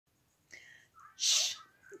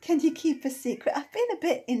Can you keep a secret? I've been a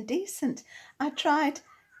bit indecent. I tried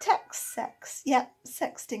text sex. Yep,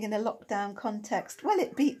 sexting in a lockdown context. Well,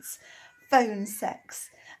 it beats phone sex.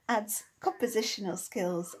 Adds compositional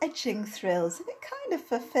skills, edging thrills, and it kind of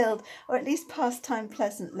fulfilled, or at least passed time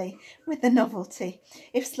pleasantly, with the novelty,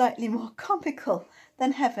 if slightly more comical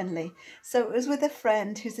than heavenly. So it was with a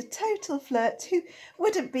friend who's a total flirt, who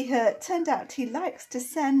wouldn't be hurt. Turned out he likes to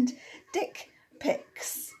send dick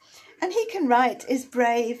pics. And he can write, is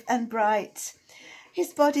brave and bright.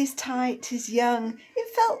 His body's tight, he's young,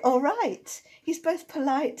 it felt all right. He's both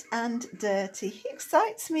polite and dirty. He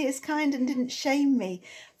excites me, is kind and didn't shame me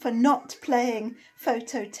for not playing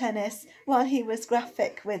photo tennis while he was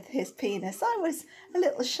graphic with his penis. I was a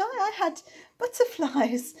little shy, I had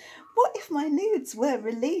butterflies. What if my nudes were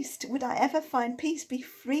released? Would I ever find peace, be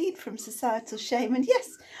freed from societal shame? And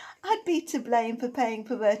yes, I'd be to blame for playing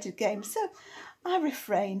perverted games, so I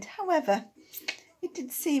refrained. However, it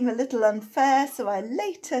did seem a little unfair, so I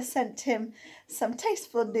later sent him some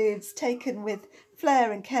tasteful nudes taken with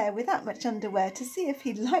flair and care without much underwear to see if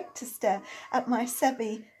he'd like to stare at my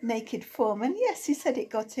semi-naked form. And yes, he said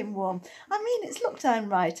it got him warm. I mean, it's lockdown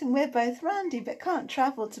right and we're both randy but can't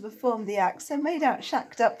travel to perform the act, so made out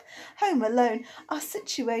shacked up home alone. Our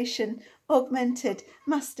situation augmented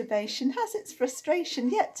masturbation has its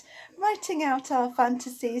frustration, yet writing out our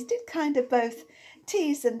fantasies did kind of both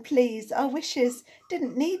tease and please. Our wishes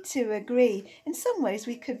didn't need to agree. In some ways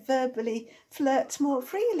we could verbally flirt more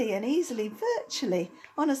freely and easily virtually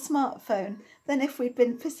on a smartphone than if we'd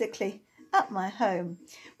been physically at my home.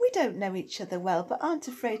 We don't know each other well, but aren't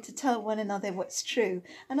afraid to tell one another what's true,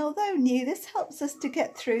 and although new, this helps us to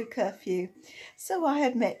get through curfew. So I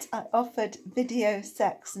admit I offered video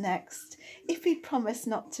sex next, if he'd promised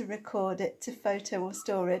not to record it, to photo or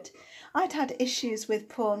store it. I'd had issues with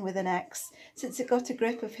porn with an ex, since it got a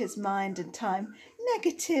grip of his mind and time.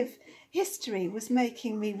 Negative history was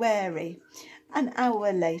making me wary. An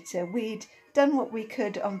hour later, we'd done what we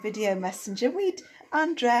could on video messenger. We'd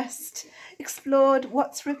undressed, explored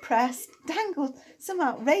what's repressed, dangled some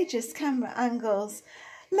outrageous camera angles,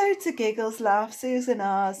 loads of giggles, laughs, oohs and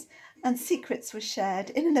ahs, and secrets were shared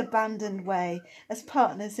in an abandoned way as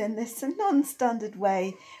partners in this non-standard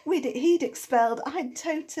way. He'd expelled, I'd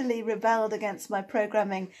totally rebelled against my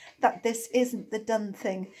programming that this isn't the done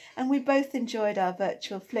thing, and we both enjoyed our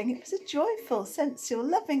virtual fling. It was a joyful, sensual,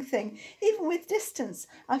 loving thing. Even with distance,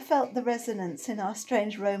 I felt the resonance in our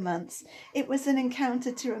strange romance. It was an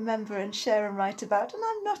encounter to remember and share and write about, and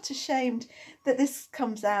I'm not ashamed that this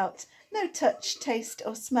comes out. No touch, taste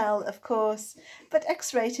or smell, of course, but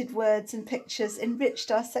X-rated words and pictures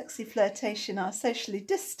enriched our sexy flirtation, our socially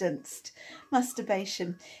distanced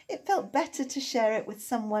masturbation. It felt better to share it with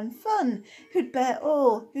someone fun, who'd bear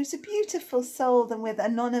all, who's a beautiful soul, than with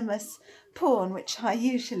anonymous porn, which I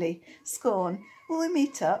usually scorn. Will we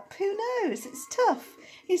meet up? Who knows? It's tough.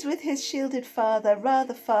 He's with his shielded father,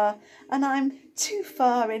 rather far, and I'm too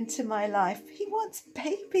far into my life. He wants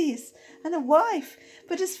babies and a wife,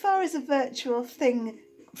 but as far as a virtual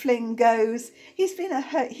fling goes, he's been a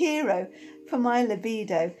hero for my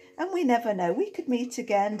libido, and we never know. We could meet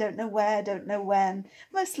again, don't know where, don't know when.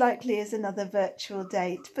 Most likely is another virtual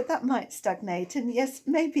date, but that might stagnate. And yes,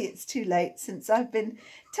 maybe it's too late, since I've been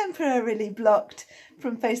temporarily blocked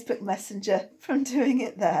from Facebook Messenger from doing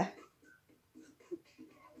it there.